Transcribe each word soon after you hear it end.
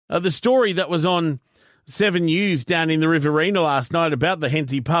the story that was on 7 News down in the Riverina last night about the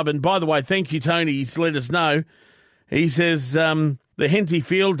Henty pub. And by the way, thank you, Tony. He's let us know. He says the Henty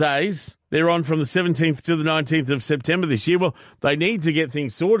Field Days, they're on from the 17th to the 19th of September this year. Well, they need to get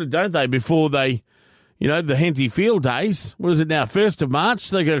things sorted, don't they, before they, the Henty Field Days. What is it now, 1st of March?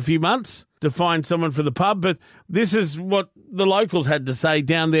 They've got a few months to find someone for the pub. But this is what the locals had to say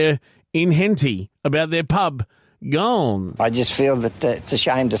down there in Henty about their pub gone. I just feel that it's a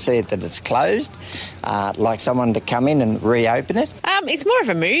shame to see it that it's closed. Like someone to come in and reopen it. It's more of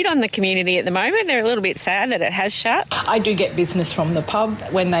a mood on the community at the moment. They're a little bit sad that it has shut. I do get business from the pub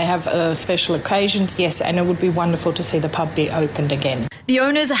when they have special occasions, yes, and it would be wonderful to see the pub be opened again. The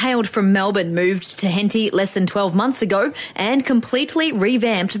owners, hailed from Melbourne, moved to Henty less than 12 months ago and completely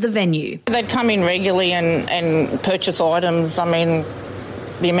revamped the venue. They'd come in regularly and purchase items. I mean,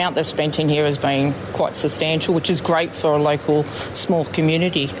 the amount they've spent in here has been quite substantial, which is great for a local small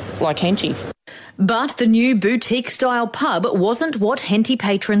community like Henty. But the new boutique-style pub wasn't what Henty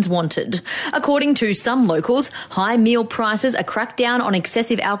patrons wanted. According to some locals, high meal prices, a crackdown on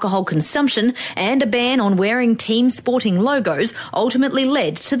excessive alcohol consumption and a ban on wearing team sporting logos ultimately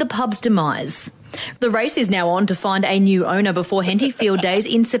led to the pub's demise. The race is now on to find a new owner before Henty Field Days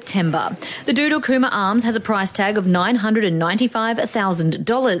in September. The Doodle Kuma Arms has a price tag of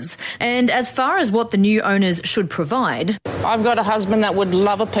 $995,000. And as far as what the new owners should provide... I've got a husband that would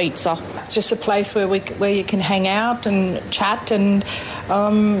love a pizza. It's just a place where you can hang out and chat and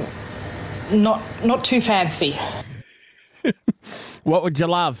not too fancy. What would you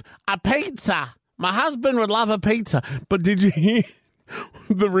love? A pizza. My husband would love a pizza. But did you hear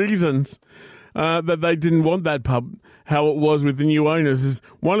the reasons that they didn't want that pub, how it was with the new owners? Is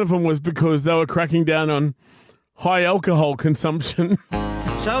one of them was because they were cracking down on high alcohol consumption.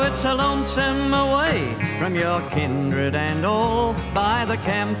 So it's a lonesome away from your kindred and all, by the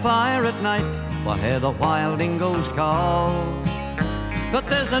campfire at night, or hear the wild dingoes call. But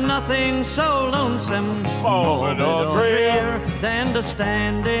there's nothing so lonesome, morbid or drear, than to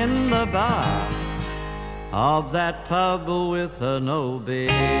stand in the bar of that pub with no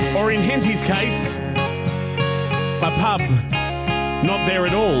beer. Or in Henty's case, a pub not there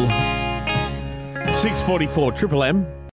at all. 6:44 Triple M.